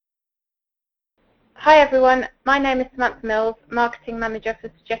Hi everyone, my name is Samantha Mills, Marketing Manager for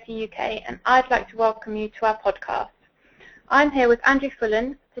Sogeti UK, and I'd like to welcome you to our podcast. I'm here with Andrew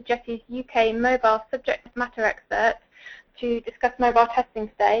Fullen, Sogeti's UK mobile subject matter expert, to discuss mobile testing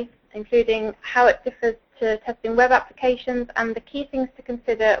today, including how it differs to testing web applications and the key things to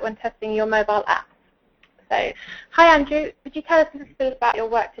consider when testing your mobile apps. So, hi Andrew, could you tell us a little bit about your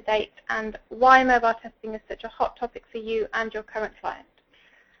work to date and why mobile testing is such a hot topic for you and your current client?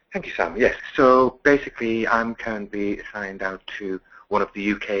 Thank you, Sam. Yes, so basically I'm currently assigned out to one of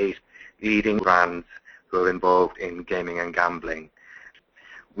the UK's leading brands who are involved in gaming and gambling.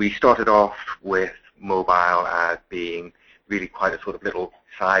 We started off with mobile as being really quite a sort of little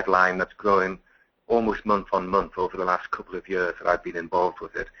sideline that's growing almost month on month over the last couple of years that I've been involved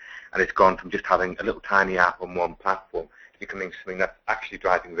with it. And it's gone from just having a little tiny app on one platform to becoming something that's actually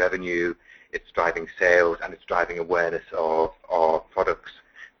driving revenue, it's driving sales, and it's driving awareness of our products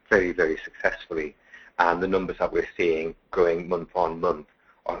very, very successfully. And the numbers that we're seeing growing month on month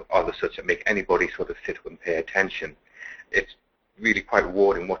are the such that make anybody sort of sit and pay attention. It's really quite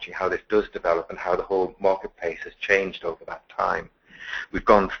rewarding watching how this does develop and how the whole marketplace has changed over that time. We've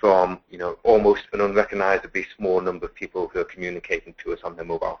gone from, almost an unrecognizably small number of people who are communicating to us on their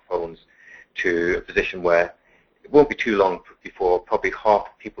mobile phones to a position where it won't be too long before probably half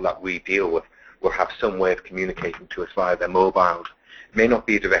the people that we deal with will have some way of communicating to us via their mobiles. It may not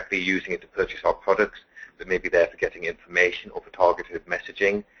be directly using it to purchase our products, but maybe they're for getting information or for targeted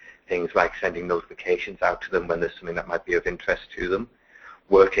messaging, things like sending notifications out to them when there's something that might be of interest to them,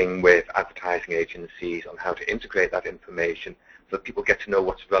 working with advertising agencies on how to integrate that information so that people get to know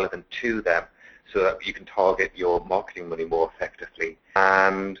what's relevant to them so that you can target your marketing money more effectively.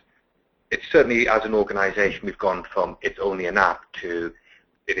 And it's certainly, as an organization, we've gone from it's only an app to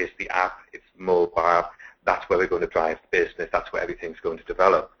it is the app, it's mobile, that's where we're going to drive the business, that's where everything's going to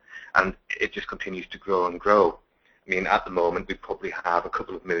develop. And it just continues to grow and grow. I mean, at the moment, we probably have a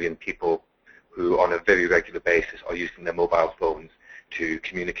couple of million people who on a very regular basis are using their mobile phones to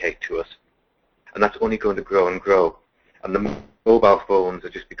communicate to us. And that's only going to grow and grow. And the mobile phones are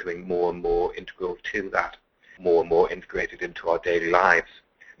just becoming more and more integral to that, more and more integrated into our daily lives.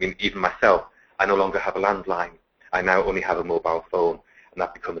 I mean, even myself, I no longer have a landline. I now only have a mobile phone, and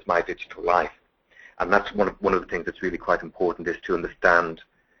that becomes my digital life. And that's one of the things that's really quite important, is to understand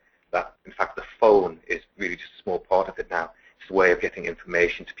that, in fact, the phone is really just a small part of it now. It's a way of getting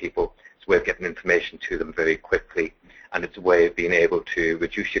information to people. It's a way of getting information to them very quickly. And it's a way of being able to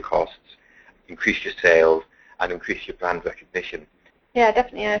reduce your costs, increase your sales, and increase your brand recognition. Yeah,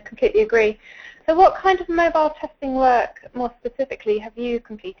 definitely. I completely agree. So what kind of mobile testing work, more specifically, have you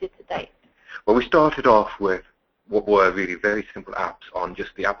completed to date? Well, we started off with what were really very simple apps on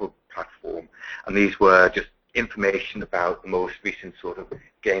just the Apple platform. And these were just information about the most recent sort of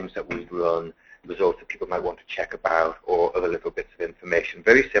games that we've run, results that people might want to check about, or other little bits of information.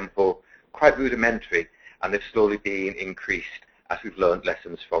 Very simple, quite rudimentary, and they've slowly been increased as we've learned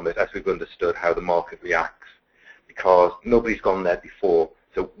lessons from it, as we've understood how the market reacts, because nobody's gone there before.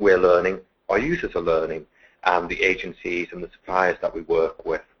 So we're learning, our users are learning, and the agencies and the suppliers that we work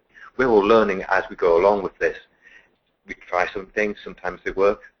with. We're all learning as we go along with this. We try some things, sometimes they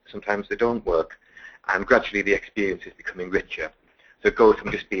work, sometimes they don't work, and gradually the experience is becoming richer. So it goes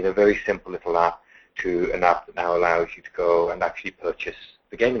from just being a very simple little app to an app that now allows you to go and actually purchase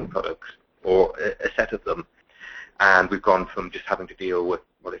the gaming products, or a set of them. And we've gone from just having to deal with,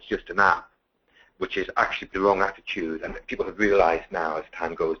 well, it's just an app, which is actually the wrong attitude, and people have realized now as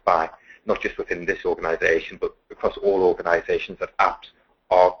time goes by, not just within this organization, but across all organizations, that apps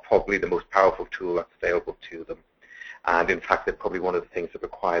are probably the most powerful tool that's available to them. And in fact, they're probably one of the things that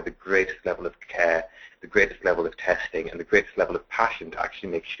require the greatest level of care, the greatest level of testing, and the greatest level of passion to actually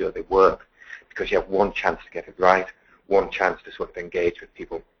make sure they work, because you have one chance to get it right, one chance to sort of engage with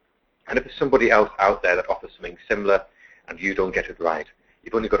people. And if there's somebody else out there that offers something similar and you don't get it right,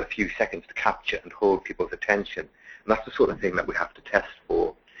 you've only got a few seconds to capture and hold people's attention. And that's the sort of thing that we have to test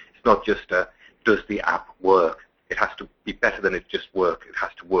for. It's not just does the app work? It has to be better than it just work. It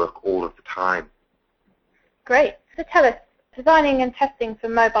has to work all of the time. Great. So tell us, designing and testing for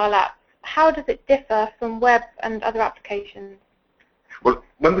mobile apps, how does it differ from web and other applications? Well,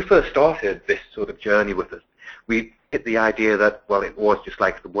 when we first started this sort of journey with us, we hit the idea that, well, it was just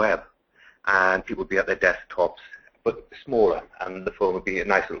like the web, and people would be at their desktops, but smaller, and the phone would be a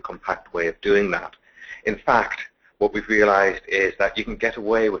nice little compact way of doing that. In fact, what we've realized is that you can get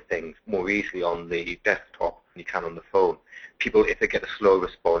away with things more easily on the desktop than you can on the phone. People, if they get a slow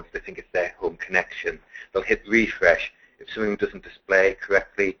response, they think it's their home connection. They'll hit refresh. If something doesn't display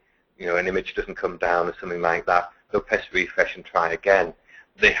correctly, an image doesn't come down or something like that, they'll press refresh and try again.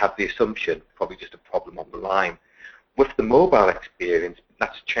 they have the assumption, probably just a problem on the line. With the mobile experience,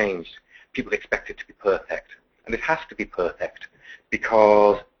 that's changed. People expect it to be perfect, and it has to be perfect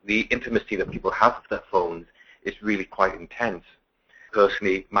because the intimacy that people have with their phones is really quite intense.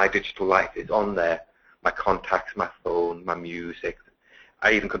 Personally, my digital life is on there. My contacts, my phone, my music.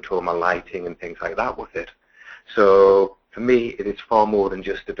 I even control my lighting and things like that with it. So for me, it is far more than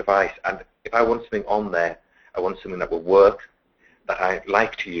just a device. And if I want something on there, I want something that will work, that I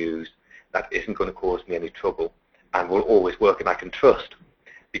like to use, that isn't going to cause me any trouble, and will always work and I can trust,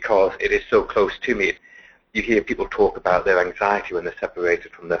 because it is so close to me. You hear people talk about their anxiety when they're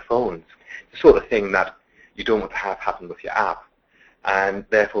separated from their phones. It's the sort of thing that you don't want to have happen with your app. And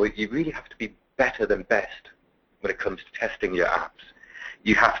therefore, you really have to be better than best when it comes to testing your apps.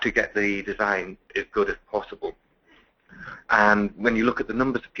 You have to get the design as good as possible. And when you look at the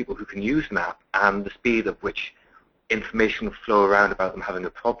numbers of people who can use an app and the speed of which information will flow around about them having a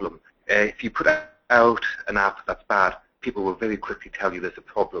problem, if you put out an app that's bad, people will very quickly tell you there's a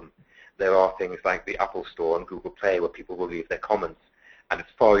problem. There are things like the Apple Store and Google Play where people will leave their comments, and it's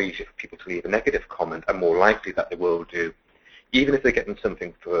far easier for people to leave a negative comment, and more likely that they will do. Even if they're getting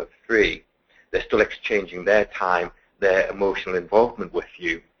something for free, they're still exchanging their time, their emotional involvement with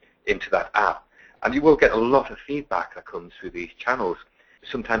you into that app. And you will get a lot of feedback that comes through these channels.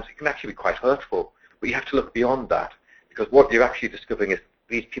 Sometimes it can actually be quite hurtful, but you have to look beyond that, because what you're actually discovering is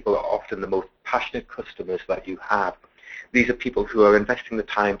these people are often the most passionate customers that you have. These are people who are investing the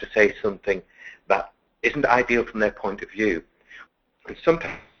time to say something that isn't ideal from their point of view. And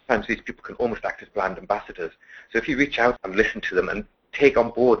sometimes these people can almost act as brand ambassadors. So if you reach out and listen to them and take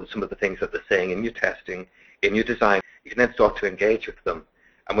on board some of the things that they're saying in your testing, in your design, you can then start to engage with them.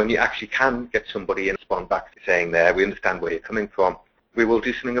 And when you actually can get somebody and respond back to saying there, we understand where you're coming from, we will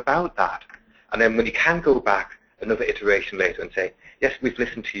do something about that. And then when you can go back another iteration later and say, yes, we've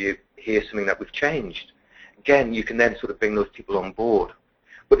listened to you, here's something that we've changed. Again, you can then sort of bring those people on board.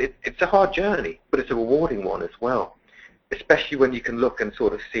 But it's a hard journey, but it's a rewarding one as well, especially when you can look and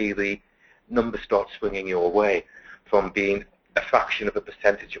sort of see the numbers start swinging your way from being a fraction of a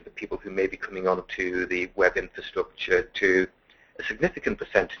percentage of the people who may be coming onto the web infrastructure to a significant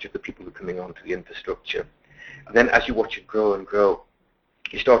percentage of the people who are coming onto the infrastructure. And then as you watch it grow and grow,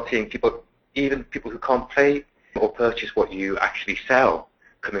 you start seeing people, even people who can't play or purchase what you actually sell,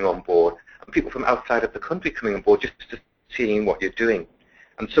 coming on board, and people from outside of the country coming on board just to seeing what you're doing.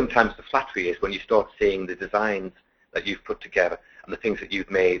 And sometimes the flattery is when you start seeing the designs that you've put together and the things that you've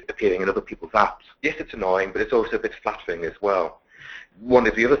made appearing in other people's apps. Yes, it's annoying, but it's also a bit flattering as well. One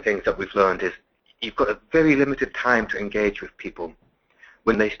of the other things that we've learned is you've got a very limited time to engage with people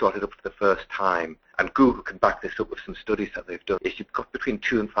when they started up for the first time. And Google can back this up with some studies that they've done, is you've got between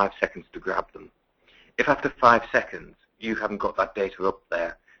 2 and 5 seconds to grab them. If after 5 seconds you haven't got that data up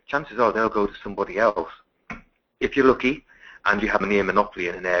there, chances are they'll go to somebody else. If you're lucky and you have a near monopoly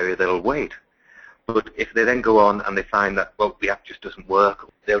in an area, they'll wait. But if they then go on and they find that, well, the app just doesn't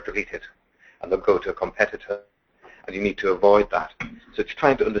work, they'll delete it and they'll go to a competitor. And you need to avoid that. So it's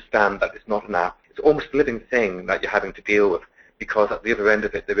trying to understand that it's not an app. It's almost a living thing that you're having to deal with, because at the other end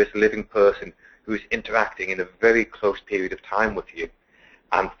of it, there is a living person who is interacting in a very close period of time with you.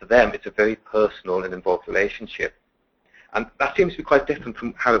 And for them, it's a very personal and involved relationship. And that seems to be quite different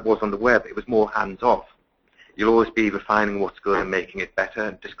from how it was on the web. It was more hands-off. You'll always be refining what's good and making it better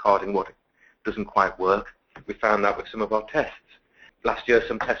and discarding what doesn't quite work. We found that with some of our tests. Last year,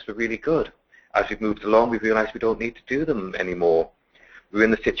 some tests were really good. As we've moved along, we've realized we don't need to do them anymore. We're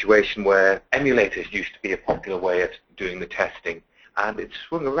in the situation where emulators used to be a popular way of doing the testing, and it's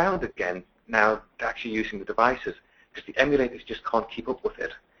swung around again now to actually using the devices, because the emulators just can't keep up with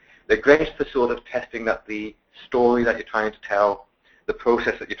it. They're great for sort of testing that the story that you're trying to tell, the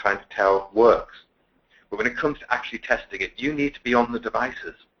process that you're trying to tell works. But when it comes to actually testing it, you need to be on the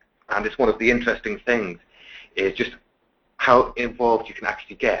devices. And it's one of the interesting things is just how involved you can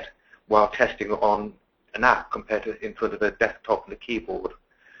actually get while testing on an app compared to in front of a desktop and a keyboard.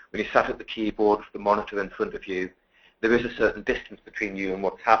 When you're sat at the keyboard with the monitor in front of you, there is a certain distance between you and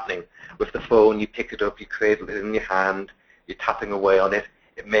what's happening. With the phone, you pick it up, you cradle it in your hand, you're tapping away on it,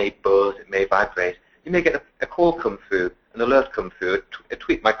 it may buzz, it may vibrate. You may get a call come through, an alert come through, a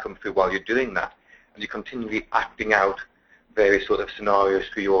tweet might come through while you're doing that, and you're continually acting out various sort of scenarios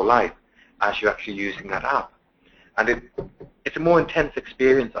through your life as you're actually using that app. And it's a more intense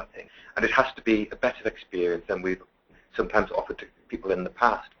experience, I think, and it has to be a better experience than we've sometimes offered to people in the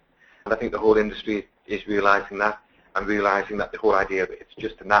past. And I think the whole industry is realizing that, and realizing that the whole idea of it's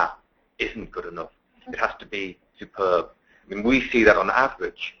just an app isn't good enough. It has to be superb. I mean, we see that on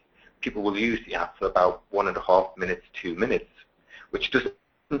average, people will use the app for about 1.5 minutes, 2 minutes, which doesn't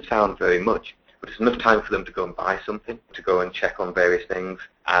doesn't sound very much, but it's enough time for them to go and buy something, to go and check on various things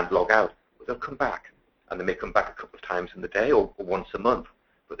and log out. But they'll come back, and they may come back a couple of times in the day or once a month,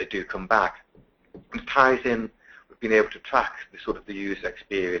 but they do come back. It ties in with being able to track the user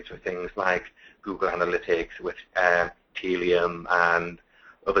experience with things like Google Analytics, with Telium and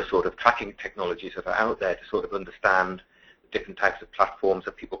other sort of tracking technologies that are out there to sort of understand the different types of platforms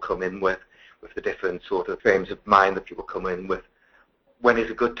that people come in with the different sort of frames of mind that people come in with. When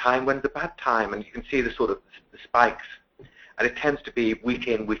is a good time, when is a bad time, and you can see the spikes. And it tends to be week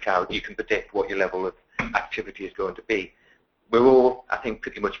in, week out. You can predict what your level of activity is going to be. We're all, I think,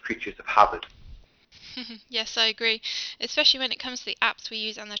 pretty much creatures of habit. Yes, I agree, especially when it comes to the apps we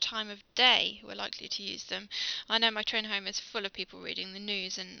use and the time of day we're likely to use them. I know my train home is full of people reading the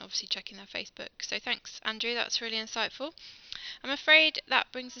news and obviously checking their Facebook. So thanks, Andrew, that's really insightful. I'm afraid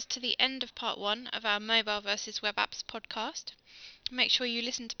that brings us to the end of part 1 of our Mobile versus Web Apps podcast. Make sure you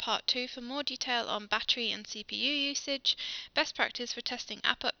listen to part 2 for more detail on battery and CPU usage, best practice for testing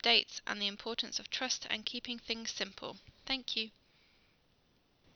app updates, and the importance of trust and keeping things simple. Thank you.